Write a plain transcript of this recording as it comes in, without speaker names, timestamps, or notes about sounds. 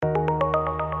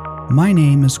My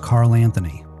name is Carl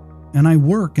Anthony, and I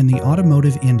work in the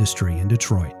automotive industry in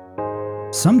Detroit.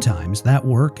 Sometimes that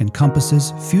work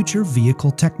encompasses future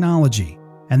vehicle technology,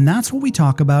 and that's what we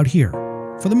talk about here,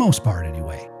 for the most part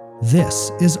anyway.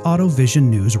 This is AutoVision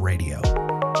News Radio.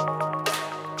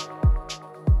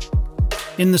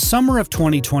 In the summer of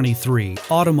 2023,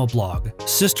 Automoblog,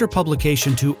 sister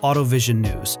publication to AutoVision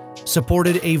News,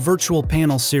 supported a virtual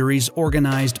panel series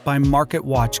organized by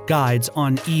MarketWatch Guides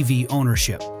on EV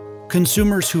ownership.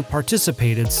 Consumers who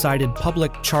participated cited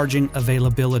public charging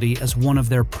availability as one of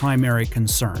their primary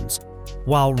concerns.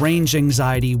 While range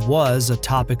anxiety was a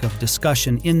topic of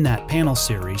discussion in that panel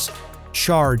series,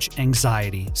 charge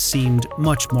anxiety seemed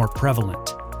much more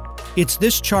prevalent. It's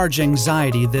this charge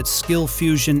anxiety that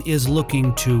SkillFusion is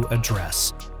looking to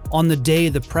address. On the day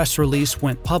the press release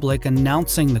went public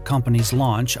announcing the company's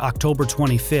launch, October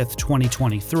 25,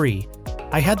 2023,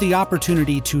 I had the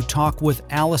opportunity to talk with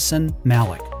Alisyn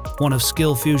Malek, one of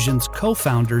SkillFusion's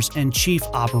co-founders and chief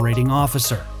operating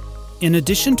officer. In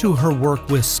addition to her work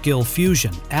with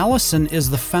SkillFusion, Alisyn is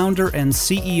the founder and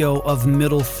CEO of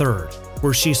Middle Third,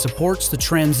 where she supports the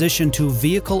transition to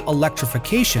vehicle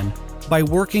electrification by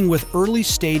working with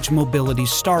early-stage mobility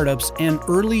startups and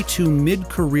early to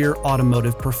mid-career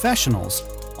automotive professionals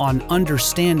on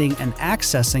understanding and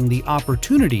accessing the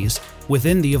opportunities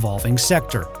within the evolving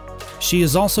sector. She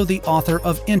is also the author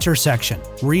of Intersection: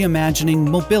 Reimagining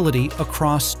Mobility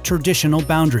Across Traditional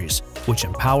Boundaries, which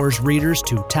empowers readers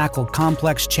to tackle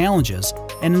complex challenges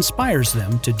and inspires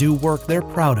them to do work they're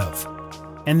proud of.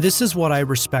 And this is what I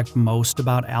respect most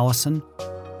about Alisyn.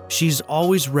 She's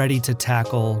always ready to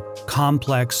tackle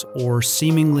complex or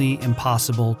seemingly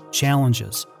impossible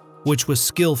challenges, which with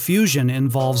SkillFusion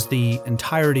involves the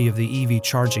entirety of the EV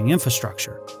charging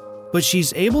infrastructure. But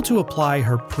she's able to apply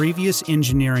her previous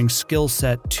engineering skill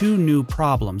set to new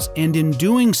problems, and in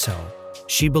doing so,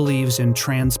 she believes in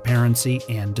transparency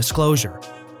and disclosure.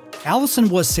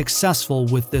 Alisyn was successful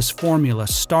with this formula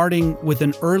starting with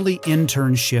an early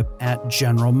internship at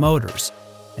General Motors,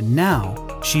 and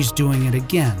now she's doing it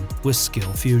again with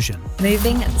SkillFusion.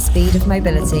 Moving at the speed of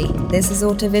mobility, this is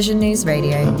AutoVision News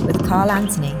Radio with Carl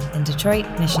Anthony in Detroit,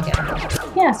 Michigan.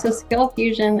 Yeah, so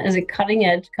SkillFusion is a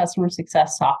cutting-edge customer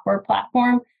success software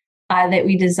platform that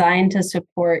we designed to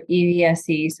support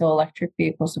EVSE, so electric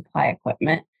vehicle supply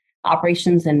equipment,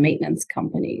 operations and maintenance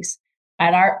companies.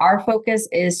 And our focus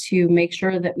is to make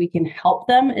sure that we can help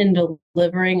them in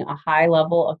delivering a high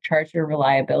level of charger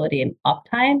reliability and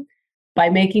uptime by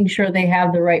making sure they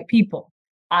have the right people.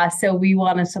 So we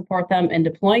want to support them in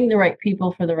deploying the right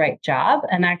people for the right job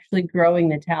and actually growing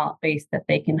the talent base that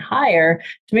they can hire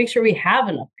to make sure we have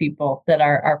enough people that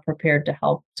are prepared to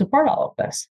help support all of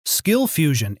this.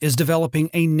 SkillFusion is developing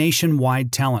a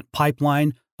nationwide talent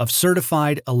pipeline of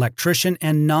certified electrician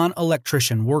and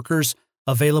non-electrician workers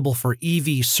available for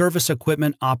EV service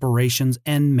equipment operations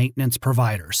and maintenance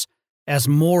providers. As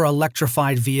more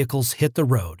electrified vehicles hit the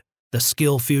road, the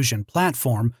SkillFusion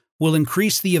platform will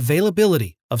increase the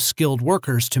availability of skilled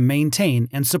workers to maintain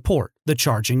and support the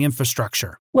charging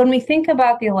infrastructure. When we think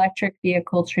about the electric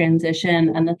vehicle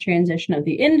transition and the transition of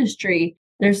the industry,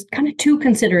 there's kind of two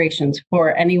considerations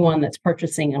for anyone that's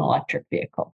purchasing an electric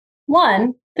vehicle.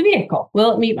 One, the vehicle.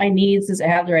 Will it meet my needs? Does it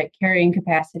have the right carrying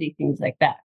capacity? Things like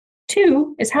that.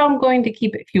 Two is how I'm going to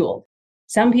keep it fueled.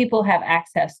 Some people have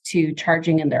access to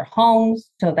charging in their homes,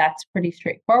 so that's pretty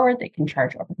straightforward. They can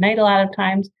charge overnight a lot of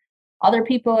times. Other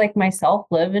people like myself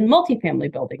live in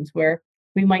multifamily buildings where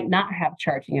we might not have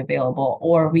charging available,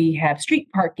 or we have street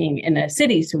parking in a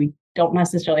city, so we don't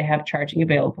necessarily have charging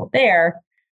available there,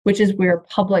 which is where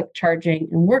public charging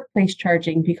and workplace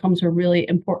charging becomes a really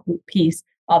important piece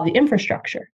of the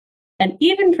infrastructure. And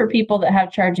even for people that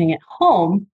have charging at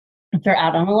home, if they're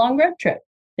out on a long road trip,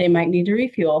 they might need to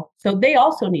refuel. So they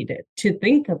also need to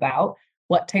think about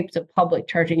what types of public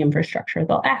charging infrastructure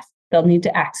they'll need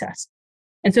to access.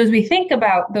 And so as we think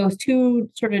about those two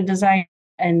sort of design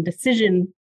and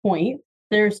decision points,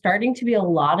 there's starting to be a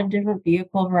lot of different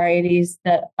vehicle varieties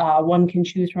that one can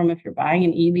choose from if you're buying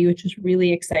an EV, which is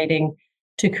really exciting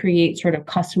to create sort of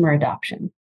customer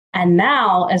adoption. And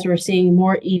now, as we're seeing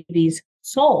more EVs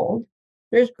sold,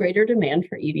 there's greater demand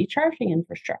for EV charging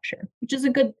infrastructure, which is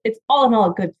it's all in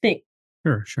all a good thing.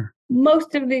 Sure.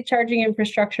 Most of the charging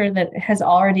infrastructure that has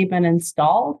already been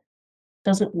installed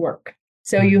doesn't work.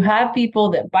 So you have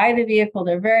people that buy the vehicle,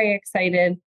 they're very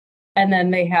excited, and then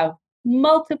they have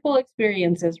multiple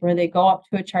experiences where they go up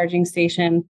to a charging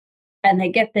station and they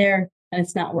get there and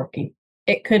it's not working.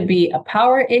 It could be a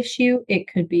power issue. It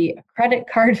could be a credit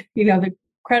card. The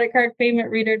credit card payment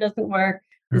reader doesn't work.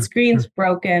 The screen's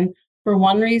broken. For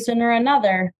one reason or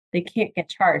another, they can't get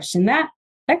charged. And that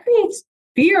that creates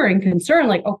fear and concern,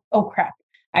 like, oh crap,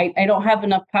 I don't have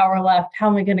enough power left. How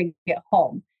am I going to get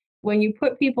home? When you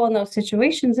put people in those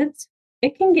situations,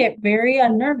 it can get very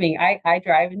unnerving. I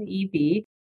drive an EV.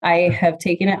 I have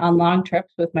taken it on long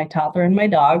trips with my toddler and my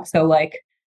dog. So like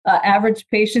average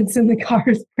patience in the car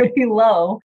is pretty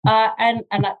low. And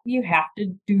you have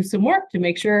to do some work to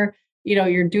make sure,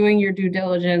 you're doing your due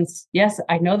diligence. Yes,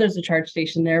 I know there's a charge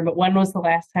station there, but when was the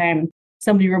last time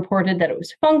somebody reported that it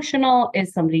was functional?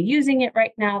 Is somebody using it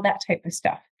right now? That type of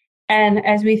stuff. And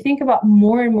as we think about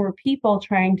more and more people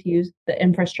trying to use the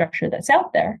infrastructure that's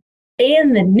out there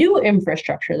and the new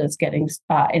infrastructure that's getting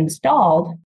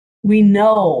installed, we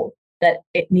know that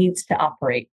it needs to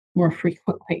operate more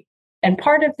frequently. And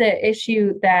part of the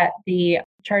issue that the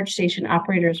charge station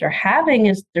operators are having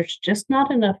is there's just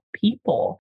not enough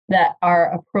people that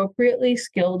are appropriately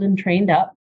skilled and trained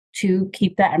up to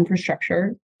keep that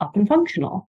infrastructure up and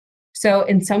functional. So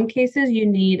in some cases, you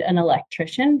need an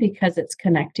electrician because it's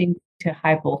connecting to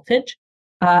high voltage.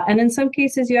 And in some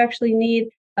cases, you actually need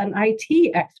an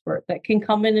IT expert that can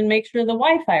come in and make sure the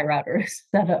Wi-Fi router is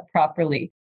set up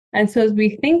properly. And so as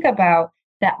we think about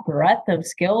that breadth of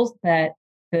skills that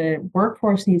the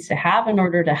workforce needs to have in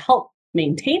order to help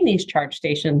maintain these charge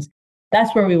stations,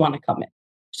 that's where we want to come in.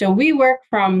 So we work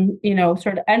from,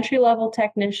 sort of entry-level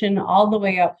technician all the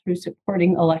way up through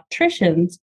supporting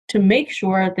electricians to make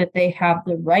sure that they have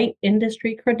the right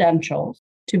industry credentials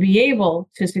to be able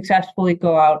to successfully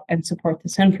go out and support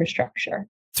this infrastructure.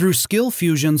 Through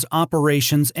SkillFusion's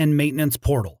operations and maintenance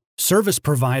portal, service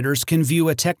providers can view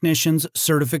a technician's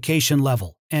certification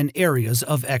level and areas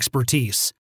of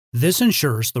expertise. This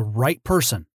ensures the right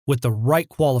person with the right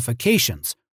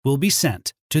qualifications will be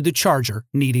sent to the charger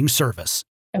needing service.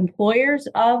 Employers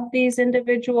of these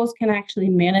individuals can actually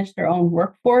manage their own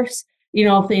workforce.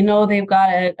 If they know they've got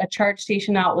a charge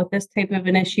station out with this type of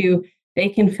an issue, they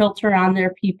can filter on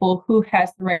their people who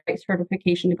has the right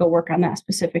certification to go work on that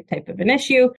specific type of an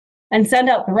issue and send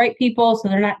out the right people so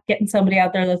they're not getting somebody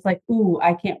out there that's like, ooh,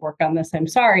 I can't work on this, I'm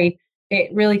sorry.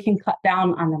 It really can cut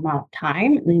down on the amount of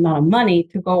time and the amount of money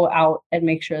to go out and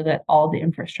make sure that all the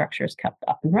infrastructure is kept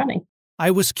up and running. I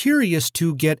was curious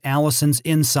to get Alisyn's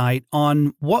insight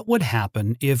on what would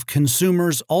happen if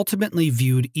consumers ultimately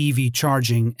viewed EV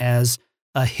charging as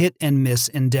a hit-and-miss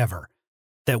endeavor,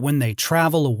 that when they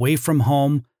travel away from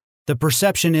home, the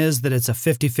perception is that it's a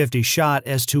 50-50 shot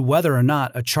as to whether or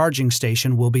not a charging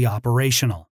station will be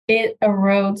operational. It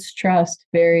erodes trust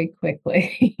very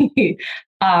quickly.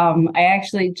 I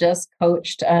actually just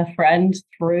coached a friend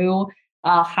through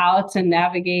how to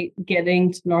navigate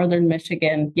getting to Northern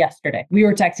Michigan yesterday. We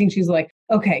were texting. She's like,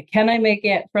 okay, can I make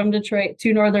it from Detroit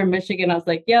to Northern Michigan? I was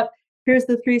like, yep, here's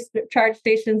the 3 charge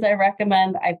stations I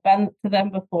recommend. I've been to them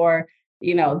before.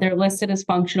 They're listed as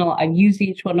functional. I've used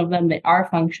each one of them. They are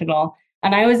functional.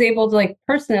 And I was able to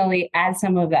personally add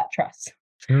some of that trust.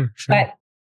 Sure. But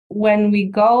when we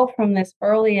go from this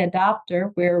early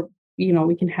adopter where,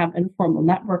 we can have informal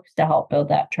networks to help build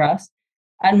that trust,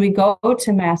 and we go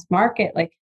to mass market,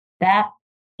 that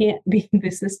can't be the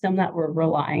system that we're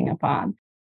relying upon.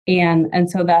 And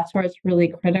so that's where it's really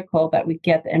critical that we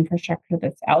get the infrastructure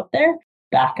that's out there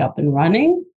back up and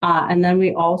running. And then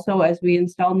we also, as we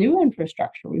install new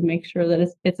infrastructure, we make sure that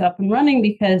it's up and running,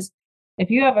 because if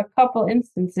you have a couple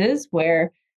instances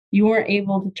where you weren't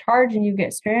able to charge and you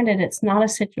get stranded, it's not a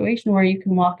situation where you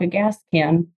can walk a gas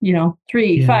can,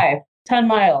 3, 5, 10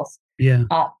 miles. Yeah.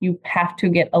 You have to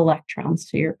get electrons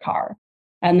to your car.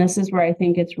 And this is where I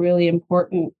think it's really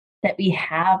important that we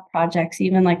have projects,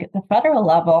 even at the federal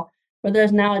level, where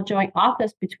there's now a joint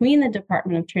office between the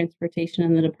Department of Transportation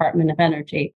and the Department of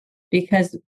Energy,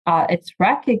 because it's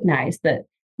recognized that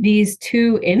these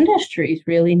two industries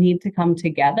really need to come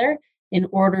together in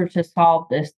order to solve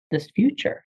this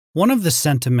future. One of the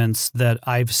sentiments that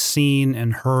I've seen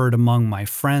and heard among my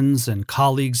friends and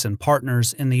colleagues and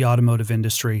partners in the automotive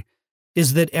industry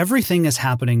is that everything is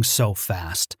happening so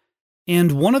fast.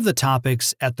 And one of the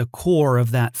topics at the core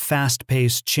of that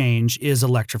fast-paced change is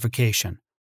electrification.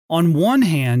 On one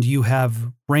hand, you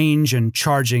have range and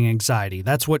charging anxiety.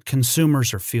 That's what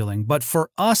consumers are feeling. But for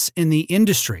us in the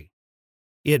industry,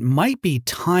 it might be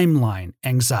timeline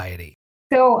anxiety.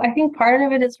 So I think part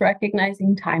of it is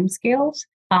recognizing timescales.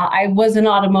 I was an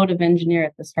automotive engineer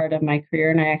at the start of my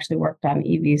career, and I actually worked on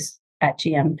EVs at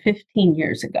GM 15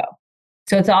 years ago.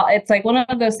 So it's like one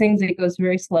of those things that goes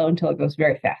very slow until it goes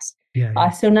very fast. Yeah.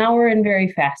 So now we're in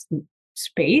very fast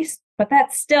space, but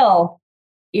that's still,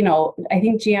 I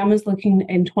think GM is looking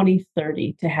in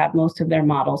 2030 to have most of their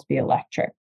models be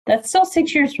electric. That's still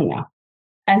 6 years from now.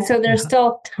 And so there's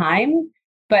still time,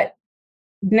 but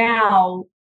now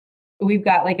we've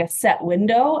got like a set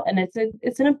window, and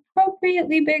it's an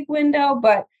appropriately big window,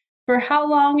 but for how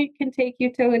long it can take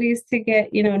utilities to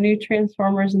get, new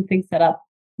transformers and things set up,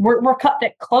 we're cutting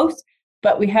it close,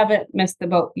 but we haven't missed the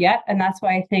boat yet. And that's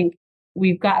why I think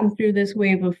we've gotten through this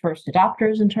wave of first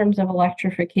adopters in terms of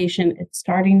electrification. It's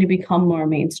starting to become more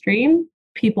mainstream.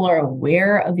 People are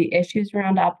aware of the issues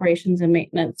around operations and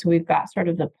maintenance. So we've got sort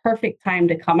of the perfect time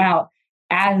to come out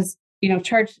as,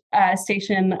 charge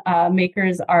station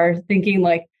makers are thinking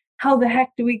like, how the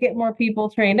heck do we get more people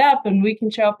trained up? And we can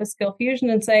show up with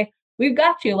SkillFusion and say, we've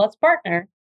got you, let's partner.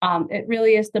 It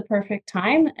really is the perfect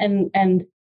time. And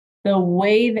the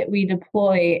way that we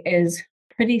deploy is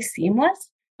pretty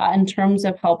seamless in terms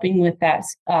of helping with that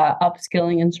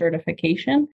upskilling and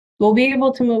certification. We'll be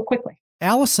able to move quickly.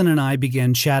 Alisyn and I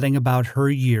began chatting about her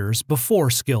years before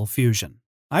SkillFusion.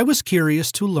 I was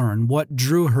curious to learn what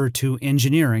drew her to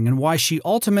engineering and why she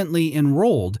ultimately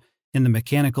enrolled in the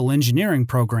mechanical engineering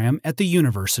program at the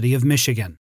University of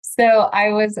Michigan. So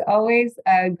I was always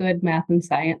a good math and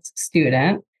science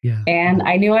student, and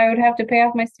I knew I would have to pay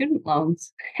off my student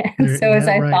loans. And so as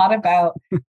I thought about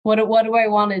what do I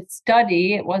want to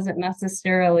study, it wasn't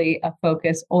necessarily a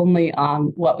focus only on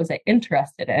what was I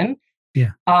interested in,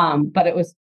 but it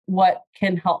was what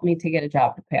can help me to get a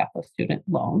job to pay off those student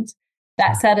loans.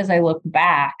 That said, as I look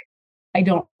back, I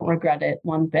don't regret it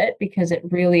one bit, because it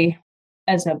really,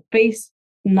 as a base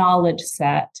knowledge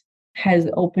set, has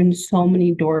opened so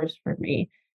many doors for me.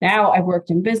 Now I've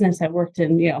worked in business. I've worked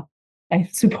in, I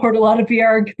support a lot of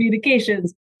PR and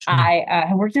communications. Sure. I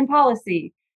have worked in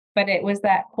policy, but it was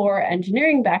that core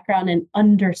engineering background and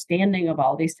understanding of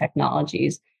all these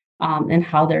technologies and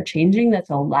how they're changing that's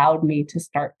allowed me to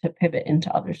start to pivot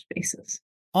into other spaces.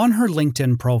 On her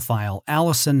LinkedIn profile,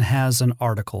 Alisyn has an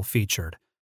article featured,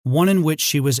 one in which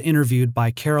she was interviewed by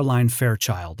Caroline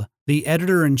Fairchild, the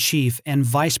editor-in-chief and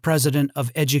vice president of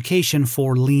education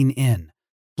for Lean In.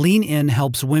 Lean In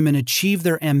helps women achieve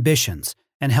their ambitions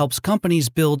and helps companies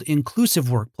build inclusive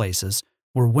workplaces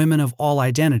where women of all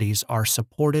identities are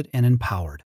supported and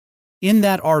empowered. In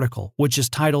that article, which is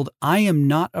titled, "I Am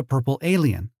Not a Purple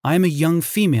Alien, I Am a Young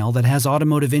Female That Has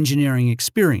Automotive Engineering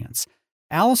Experience,"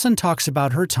 Alisyn talks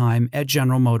about her time at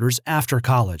General Motors after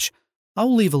college.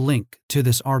 I'll leave a link to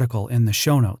this article in the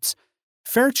show notes.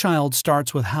 Fairchild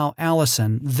starts with how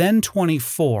Alisyn, then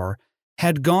 24,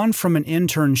 had gone from an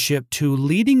internship to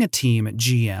leading a team at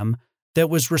GM that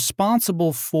was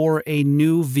responsible for a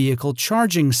new vehicle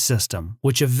charging system,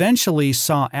 which eventually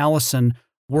saw Alisyn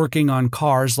working on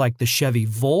cars like the Chevy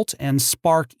Volt and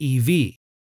Spark EV.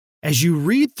 As you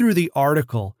read through the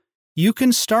article, you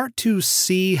can start to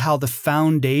see how the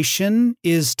foundation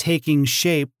is taking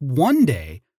shape one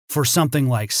day for something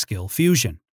like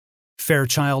SkillFusion.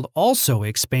 Fairchild also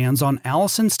expands on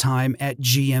Alisyn's time at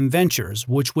GM Ventures,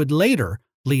 which would later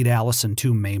lead Alisyn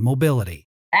to May Mobility.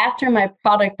 After my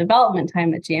product development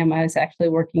time at GM, I was actually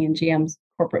working in GM's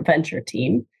corporate venture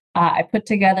team. I put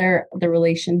together the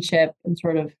relationship and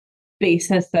sort of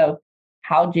basis of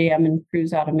how GM and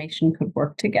cruise automation could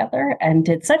work together, and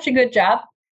did such a good job.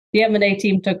 The M&A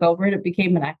team took over and it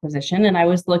became an acquisition. And I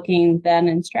was looking then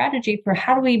in strategy for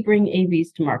how do we bring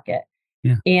AVs to market?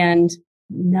 And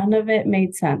none of it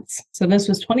made sense. So this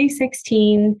was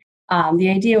 2016. The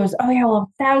idea was, we'll have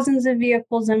thousands of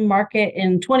vehicles in market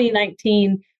in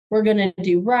 2019. We're going to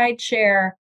do ride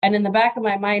share. And in the back of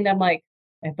my mind, I'm like,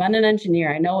 I've been an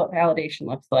engineer. I know what validation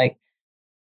looks like.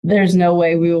 There's no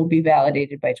way we will be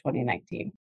validated by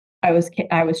 2019. I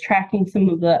was tracking some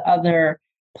of the other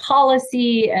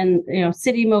policy and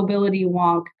city mobility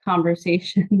wonk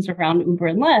conversations around Uber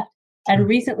and Lyft. And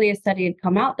recently a study had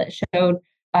come out that showed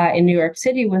in New York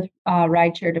City with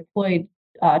rideshare deployed,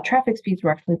 traffic speeds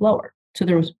were actually lower. So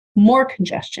there was more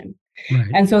congestion.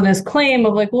 Right. And so this claim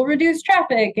of like, we'll reduce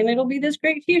traffic and it'll be this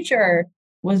great future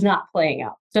was not playing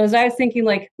out. So as I was thinking,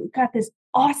 like, we've got this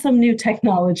awesome new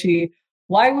technology.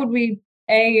 Why would we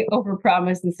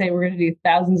overpromise and say we're going to do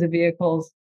thousands of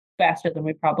vehicles faster than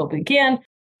we probably can?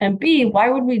 And B, why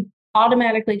would we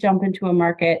automatically jump into a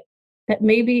market that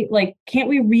maybe, like, can't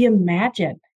we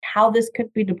reimagine how this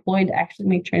could be deployed to actually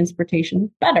make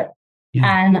transportation better?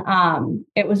 And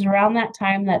it was around that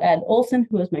time that Ed Olson,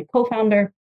 who was my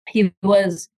co-founder, he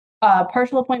was a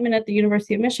partial appointment at the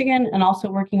University of Michigan and also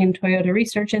working in Toyota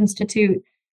Research Institute,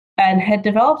 and had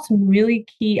developed some really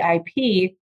key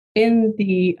IP in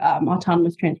the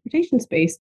autonomous transportation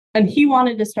space. And he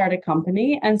wanted to start a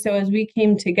company. And so as we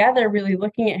came together, really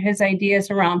looking at his ideas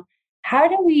around how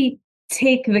do we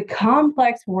take the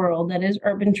complex world that is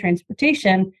urban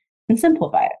transportation and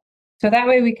simplify it? So that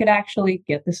way we could actually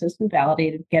get the system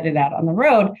validated, get it out on the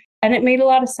road. And it made a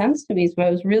lot of sense to me. So I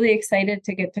was really excited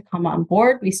to get to come on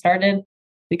board.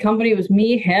 The company was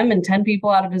me, him, and 10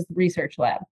 people out of his research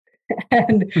lab.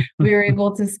 And we were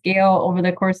able to scale over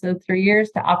the course of 3 years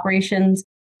to operations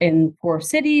in 4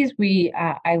 cities.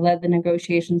 I led the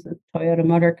negotiations with Toyota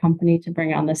Motor Company to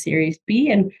bring on the Series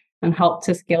B and help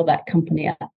to scale that company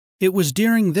up. It was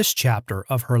during this chapter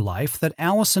of her life that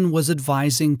Alisyn was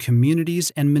advising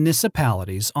communities and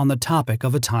municipalities on the topic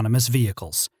of autonomous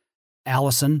vehicles.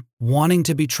 Alisyn, wanting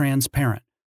to be transparent,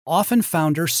 often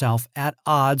found herself at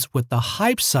odds with the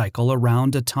hype cycle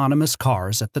around autonomous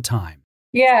cars at the time.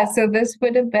 Yeah, so this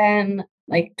would have been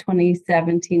like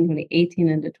 2017, 2018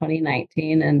 into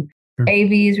 2019. And Sure.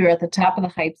 AVs were at the top of the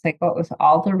hype cycle. It was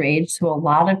all the rage. So a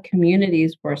lot of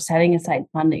communities were setting aside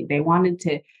funding. They wanted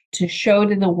to show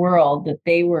to the world that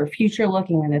they were future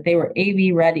looking and that they were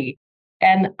AV ready.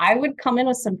 And I would come in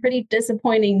with some pretty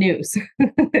disappointing news.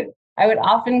 I would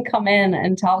often come in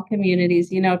and tell communities,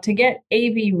 to get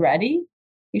AV ready,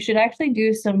 you should actually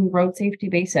do some road safety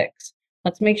basics.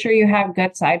 Let's make sure you have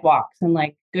good sidewalks and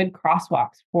like good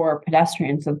crosswalks for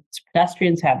pedestrians, so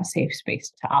pedestrians have a safe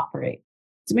space to operate.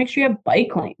 So make sure you have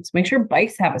bike lanes, make sure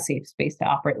bikes have a safe space to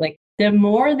operate. Like the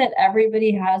more that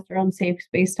everybody has their own safe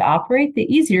space to operate,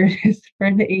 the easier it is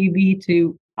for the AV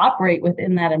to operate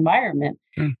within that environment.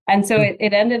 And so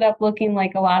it ended up looking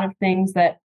like a lot of things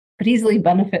that could easily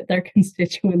benefit their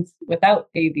constituents without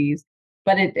AVs,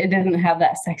 but it didn't have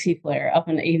that sexy flair of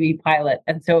an AV pilot.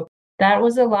 And so that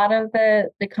was a lot of the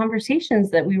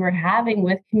conversations that we were having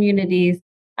with communities.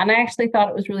 And I actually thought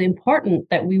it was really important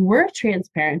that we were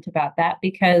transparent about that,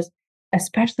 because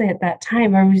especially at that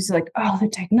time, I was like, oh, the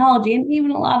technology, and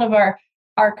even a lot of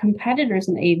our competitors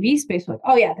in the AV space were like,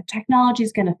 oh yeah, the technology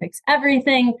is going to fix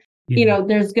everything. Yeah.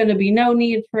 There's going to be no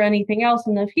need for anything else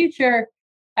in the future.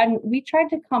 And we tried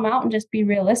to come out and just be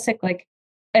realistic, like,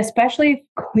 especially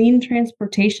clean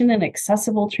transportation and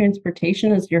accessible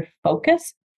transportation is your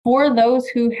focus. For those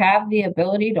who have the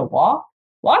ability to walk,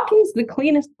 walking is the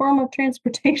cleanest form of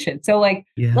transportation. So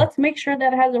let's make sure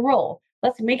that has a role.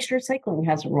 Let's make sure cycling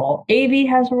has a role. AV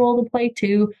has a role to play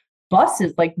too.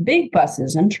 Buses, like big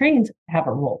buses and trains, have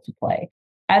a role to play.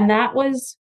 And that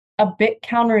was a bit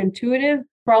counterintuitive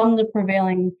from the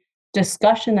prevailing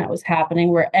discussion that was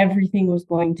happening, where everything was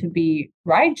going to be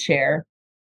rideshare.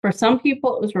 For some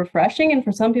people, it was refreshing. And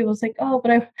for some people, it's like, oh,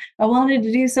 but I wanted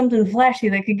to do something flashy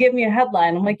that could give me a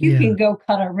headline. I'm like, you can go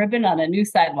cut a ribbon on a new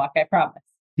sidewalk, I promise.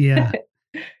 Yeah.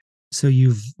 So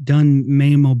you've done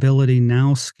May Mobility,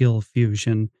 now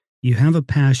SkillFusion. You have a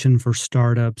passion for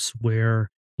startups where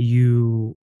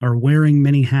you are wearing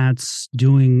many hats,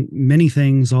 doing many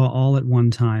things all at one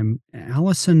time.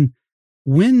 Alisyn,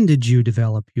 when did you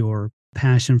develop your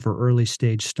passion for early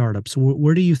stage startups?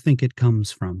 Where do you think it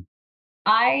comes from?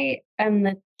 I am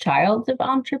the child of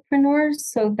entrepreneurs,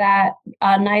 so that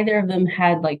neither of them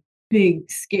had like big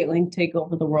scaling take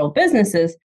over the world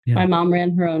businesses. Yeah. My mom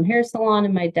ran her own hair salon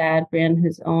and my dad ran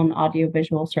his own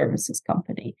audiovisual services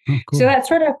company. Oh, cool. So that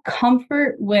sort of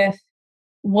comfort with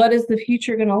what is the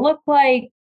future going to look like?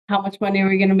 How much money are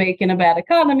we going to make in a bad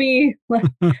economy?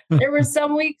 There were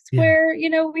some weeks where,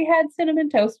 we had cinnamon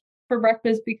toast for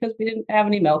breakfast because we didn't have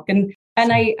any milk. And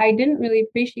I didn't really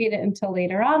appreciate it until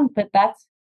later on, but that's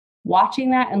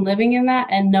watching that and living in that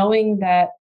and knowing that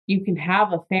you can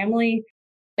have a family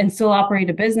and still operate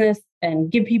a business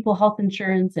and give people health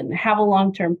insurance and have a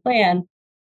long-term plan.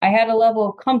 I had a level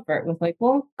of comfort with like,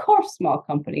 well, of course, small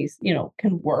companies,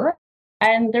 can work.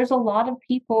 And there's a lot of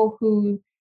people who,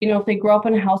 if they grow up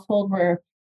in a household where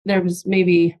there was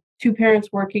maybe 2 parents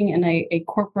working in a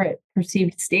corporate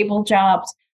perceived stable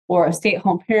jobs, or a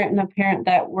stay-at-home parent and a parent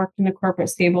that worked in a corporate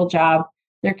stable job,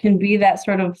 there can be that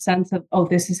sort of sense of, oh,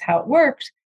 this is how it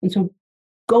works. And so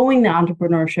going the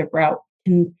entrepreneurship route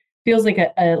feels like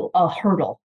a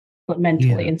hurdle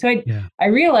mentally. And so I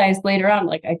realized later on,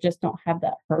 like, I just don't have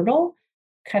that hurdle.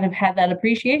 Kind of had that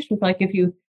appreciation for like, if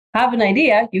you have an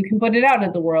idea, you can put it out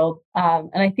in the world. And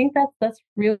I think that's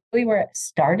really where it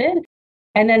started.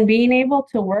 And then being able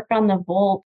to work on the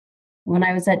Volt, when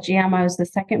I was at GM, I was the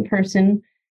second person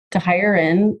to hire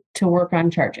in to work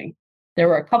on charging. There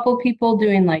were a couple of people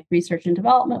doing like research and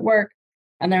development work.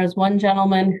 And there was one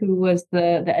gentleman who was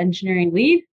the engineering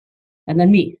lead, and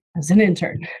then me as an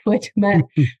intern, which meant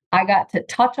I got to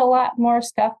touch a lot more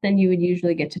stuff than you would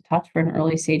usually get to touch for an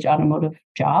early stage automotive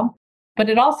job. But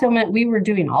it also meant we were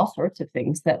doing all sorts of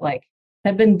things that like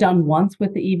had been done once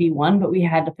with the EV1, but we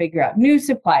had to figure out new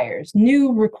suppliers,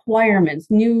 new requirements,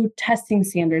 new testing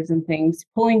standards and things,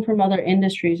 pulling from other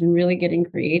industries and really getting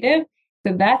creative.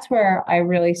 So that's where I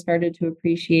really started to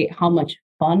appreciate how much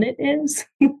fun it is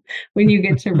when you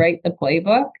get to write the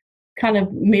playbook, kind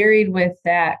of married with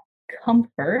that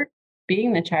comfort,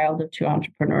 being the child of two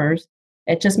entrepreneurs.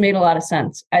 It just made a lot of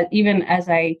sense. Even as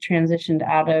I transitioned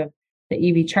out of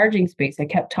the EV charging space, I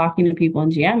kept talking to people in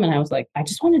GM and I was like, I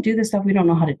just want to do the stuff we don't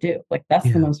know how to do. Like,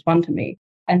 that's the most fun to me.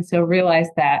 And so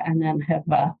realized that, and then have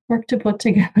worked to put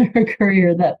together a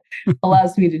career that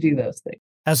allows me to do those things.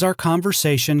 As our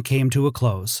conversation came to a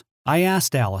close, I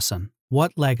asked Alisyn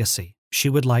what legacy she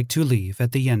would like to leave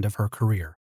at the end of her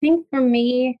career. I think for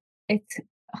me, it's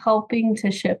helping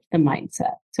to shift the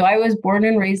mindset. So I was born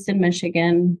and raised in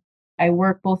Michigan. I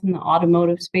work both in the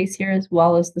automotive space here as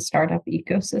well as the startup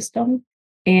ecosystem.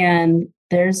 And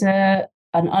there's an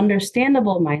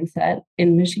understandable mindset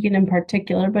in Michigan in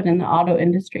particular, but in the auto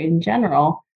industry in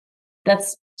general,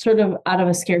 that's sort of out of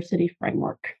a scarcity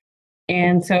framework.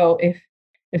 And so if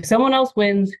someone else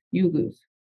wins, you lose.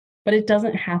 But it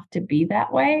doesn't have to be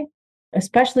that way,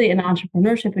 especially in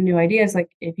entrepreneurship and new ideas. Like,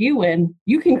 if you win,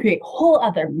 you can create whole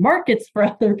other markets for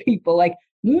other people. Like,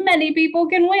 many people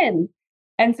can win.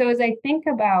 And so as I think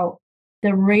about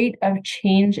the rate of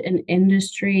change in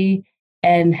industry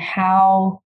and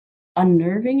how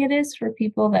unnerving it is for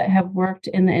people that have worked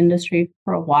in the industry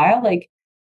for a while, like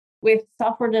with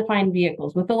software-defined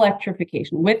vehicles, with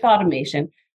electrification, with automation,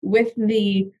 with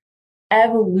the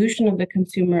evolution of the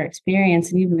consumer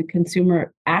experience and even the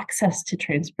consumer access to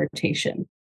transportation,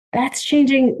 that's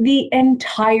changing the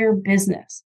entire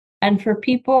business. And for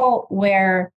people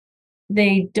where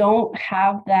they don't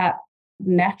have that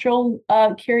natural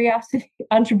curiosity,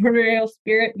 entrepreneurial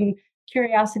spirit and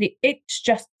curiosity, it's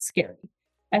just scary.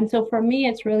 And so for me,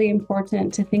 it's really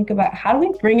important to think about, how do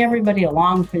we bring everybody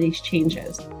along for these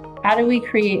changes? How do we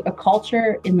create a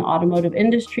culture in the automotive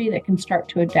industry that can start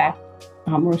to adapt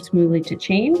more smoothly to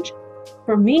change?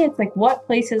 For me, it's like, what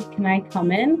places can I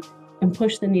come in and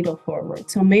push the needle forward?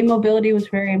 So May Mobility was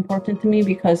very important to me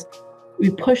because we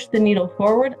pushed the needle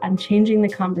forward on changing the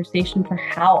conversation for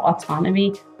how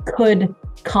autonomy could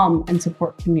come and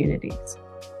support communities.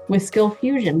 With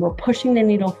SkillFusion, we're pushing the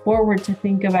needle forward to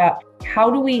think about,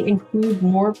 how do we include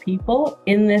more people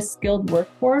in this skilled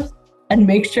workforce and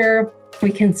make sure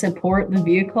we can support the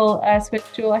vehicle switch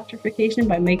to electrification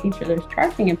by making sure there's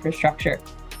charging infrastructure.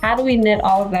 How do we knit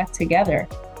all of that together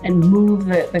and move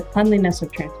the cleanliness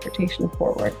of transportation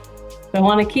forward? So I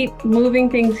want to keep moving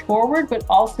things forward, but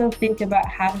also think about,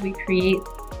 how do we create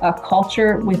a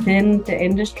culture within the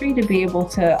industry to be able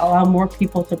to allow more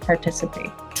people to participate.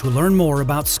 To learn more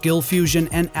about SkillFusion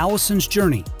and Alisyn's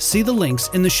journey, see the links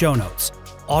in the show notes.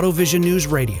 AutoVision News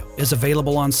Radio is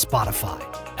available on Spotify,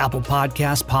 Apple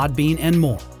Podcasts, Podbean, and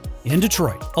more. In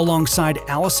Detroit, alongside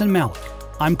Alisyn Malek,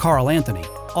 I'm Carl Anthony,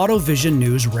 AutoVision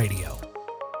News Radio.